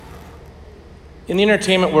In the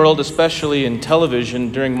entertainment world, especially in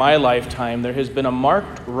television, during my lifetime, there has been a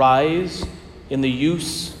marked rise in the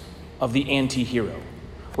use of the anti-hero,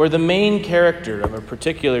 where the main character of a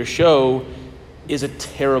particular show is a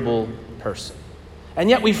terrible person. And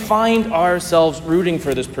yet we find ourselves rooting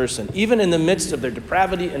for this person, even in the midst of their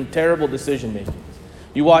depravity and terrible decision-making.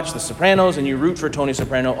 You watch The Sopranos and you root for Tony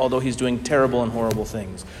Soprano, although he's doing terrible and horrible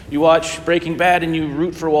things. You watch Breaking Bad and you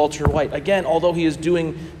root for Walter White, again, although he is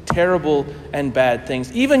doing terrible and bad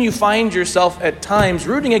things. Even you find yourself at times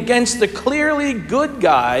rooting against the clearly good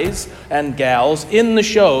guys and gals in the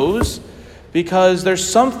shows because there's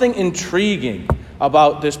something intriguing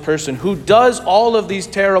about this person who does all of these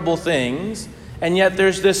terrible things, and yet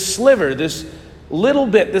there's this sliver, this little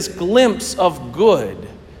bit, this glimpse of good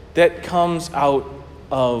that comes out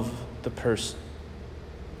of the person.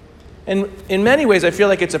 And in many ways, I feel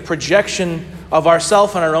like it's a projection of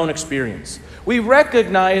ourself and our own experience. We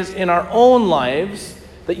recognize in our own lives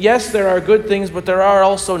that yes, there are good things, but there are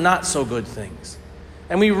also not so good things.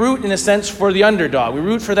 And we root, in a sense, for the underdog. We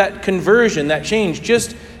root for that conversion, that change,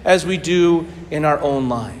 just as we do in our own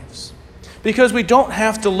lives. Because we don't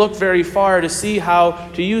have to look very far to see how,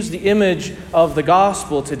 to use the image of the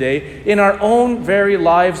gospel today, in our own very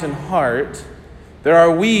lives and heart, there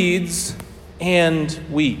are weeds and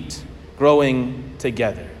wheat growing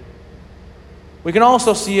together. We can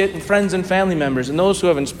also see it in friends and family members and those who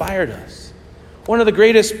have inspired us. One of the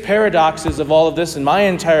greatest paradoxes of all of this in my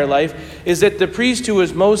entire life is that the priest who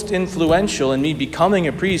was most influential in me becoming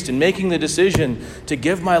a priest and making the decision to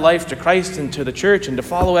give my life to Christ and to the church and to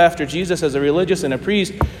follow after Jesus as a religious and a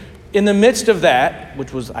priest, in the midst of that,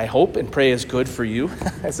 which was, I hope and pray, is good for you,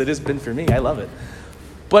 as it has been for me, I love it,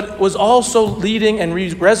 but was also leading and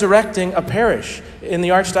resurrecting a parish in the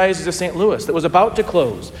Archdiocese of St. Louis that was about to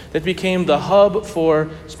close, that became the hub for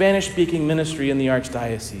Spanish-speaking ministry in the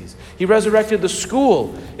Archdiocese. He resurrected the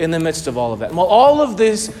school in the midst of all of that. And while all of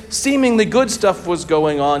this seemingly good stuff was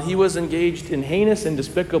going on, he was engaged in heinous and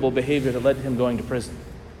despicable behavior that led to him going to prison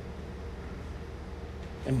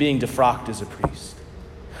and being defrocked as a priest.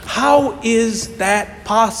 How is that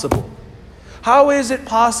possible? How is it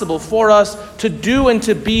possible for us to do and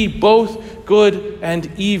to be both good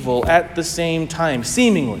and evil at the same time,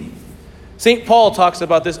 seemingly? St. Paul talks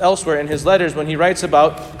about this elsewhere in his letters when he writes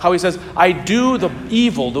about how he says, I do the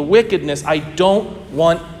evil, the wickedness I don't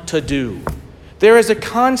want to do. There is a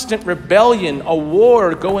constant rebellion, a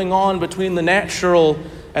war going on between the natural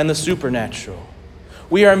and the supernatural.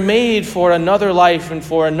 We are made for another life and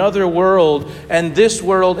for another world, and this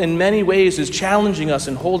world in many ways is challenging us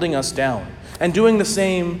and holding us down, and doing the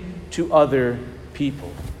same to other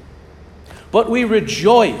people. But we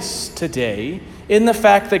rejoice today in the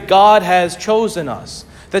fact that God has chosen us,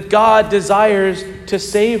 that God desires to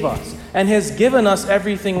save us, and has given us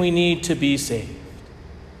everything we need to be saved.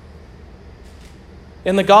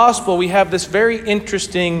 In the gospel, we have this very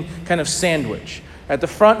interesting kind of sandwich. At the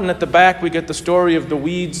front and at the back, we get the story of the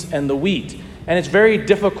weeds and the wheat. And it's a very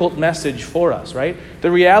difficult message for us, right?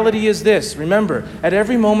 The reality is this. Remember, at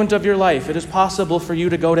every moment of your life, it is possible for you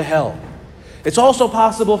to go to hell. It's also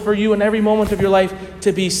possible for you in every moment of your life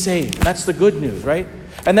to be saved. That's the good news, right?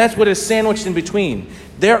 And that's what is sandwiched in between.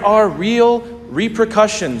 There are real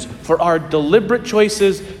repercussions for our deliberate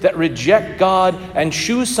choices that reject God and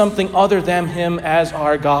choose something other than Him as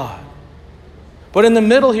our God. But in the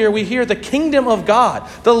middle here, we hear the kingdom of God,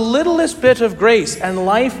 the littlest bit of grace and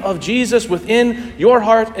life of Jesus within your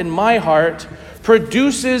heart and my heart,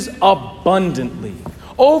 produces abundantly,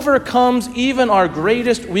 overcomes even our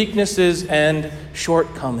greatest weaknesses and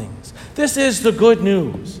shortcomings. This is the good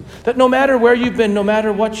news, that no matter where you've been, no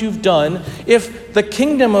matter what you've done, if the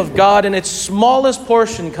kingdom of God in its smallest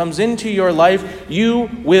portion comes into your life, you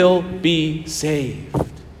will be saved.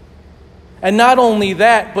 And not only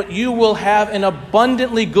that, but you will have an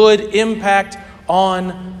abundantly good impact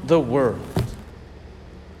on the world.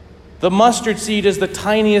 The mustard seed is the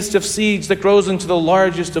tiniest of seeds that grows into the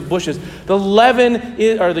largest of bushes. The leaven,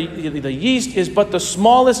 the yeast, is but the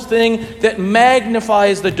smallest thing that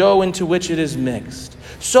magnifies the dough into which it is mixed.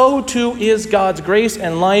 So too is God's grace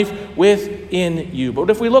and life within you. But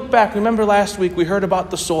if we look back, remember last week we heard about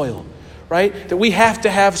the soil, right? That we have to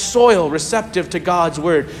have soil receptive to God's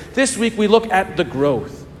word. This week we look at the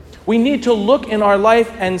growth. We need to look in our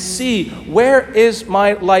life and see, where is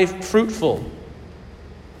my life fruitful?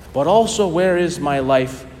 But also, where is my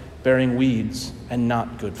life bearing weeds and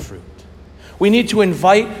not good fruit? We need to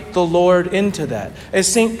invite the Lord into that. As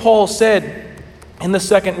St. Paul said in the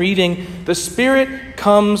second reading, the Spirit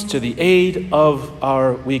comes to the aid of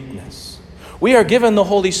our weakness. We are given the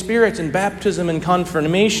Holy Spirit in baptism and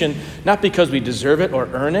confirmation, not because we deserve it or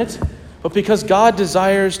earn it, but because God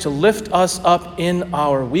desires to lift us up in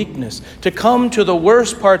our weakness, to come to the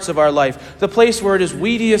worst parts of our life, the place where it is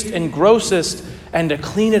weediest and grossest, and to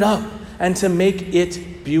clean it up and to make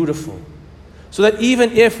it beautiful. So that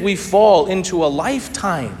even if we fall into a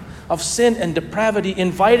lifetime of sin and depravity,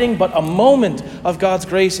 inviting but a moment of God's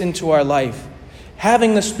grace into our life,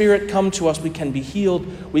 having the Spirit come to us, we can be healed,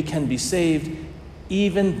 we can be saved.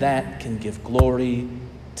 Even that can give glory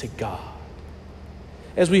to God.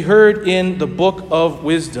 As we heard in the book of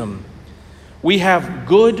Wisdom, we have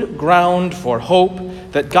good ground for hope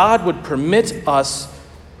that God would permit us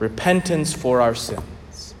repentance for our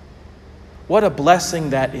sins. What a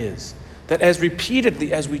blessing that is. That as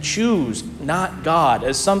repeatedly as we choose not God,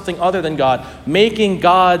 as something other than God, making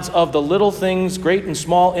gods of the little things, great and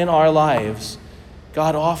small, in our lives,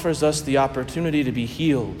 God offers us the opportunity to be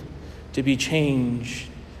healed, to be changed,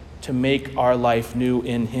 to make our life new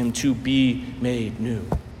in Him, to be made new.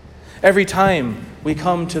 Every time we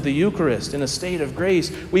come to the Eucharist in a state of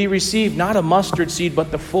grace, we receive not a mustard seed,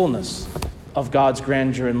 but the fullness of God's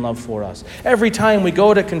grandeur and love for us. Every time we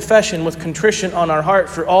go to confession with contrition on our heart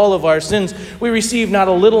for all of our sins, we receive not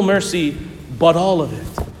a little mercy, but all of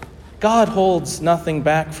it. God holds nothing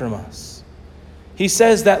back from us. He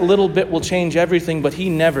says that little bit will change everything, but He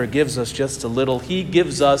never gives us just a little. He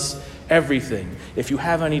gives us everything. If you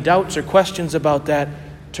have any doubts or questions about that,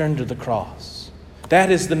 turn to the cross.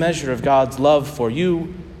 That is the measure of God's love for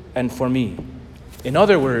you and for me. In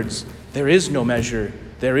other words, there is no measure,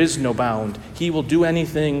 there is no bound. He will do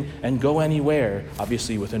anything and go anywhere,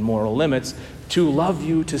 obviously within moral limits, to love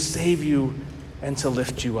you, to save you, and to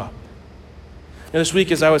lift you up. Now, this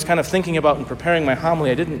week, as I was kind of thinking about and preparing my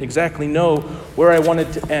homily, I didn't exactly know where I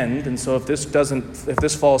wanted to end, and so if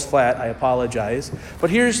this falls flat, I apologize. But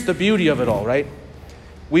here's the beauty of it all, right?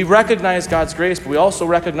 We recognize God's grace, but we also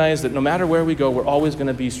recognize that no matter where we go, we're always going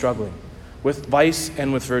to be struggling with vice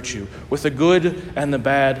and with virtue, with the good and the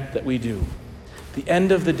bad that we do. At the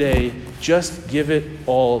end of the day, just give it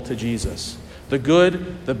all to Jesus. The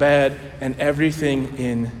good, the bad, and everything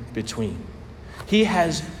in between. He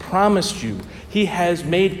has promised you, He has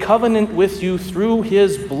made covenant with you through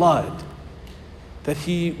His blood that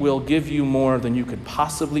He will give you more than you could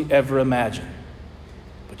possibly ever imagine.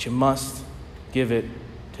 But you must give it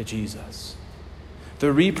to Jesus.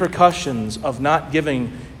 The repercussions of not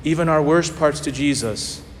giving even our worst parts to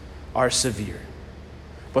Jesus are severe,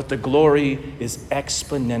 but the glory is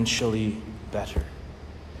exponentially better.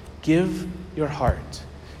 Give your heart.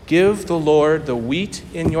 Give the Lord the wheat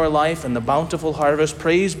in your life and the bountiful harvest.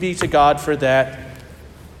 Praise be to God for that.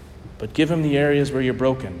 But give Him the areas where you're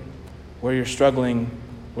broken, where you're struggling,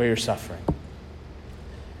 where you're suffering.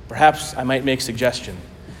 Perhaps I might make a suggestion,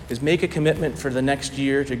 is make a commitment for the next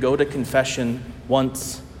year to go to confession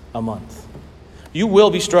once a month. You will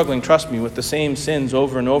be struggling, trust me, with the same sins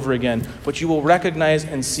over and over again, but you will recognize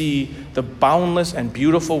and see the boundless and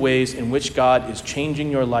beautiful ways in which God is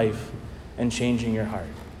changing your life and changing your heart.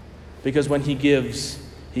 Because when He gives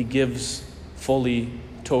fully,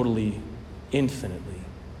 totally, infinitely.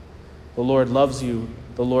 The Lord loves you.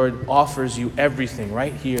 The Lord offers you everything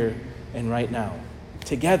right here and right now.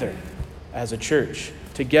 Together as a church.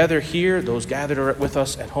 Together here, those gathered with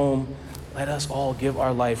us at home, let us all give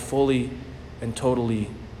our life fully and totally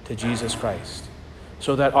to Jesus Christ,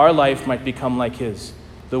 so that our life might become like His,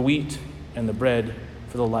 the wheat and the bread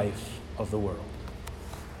for the life of the world.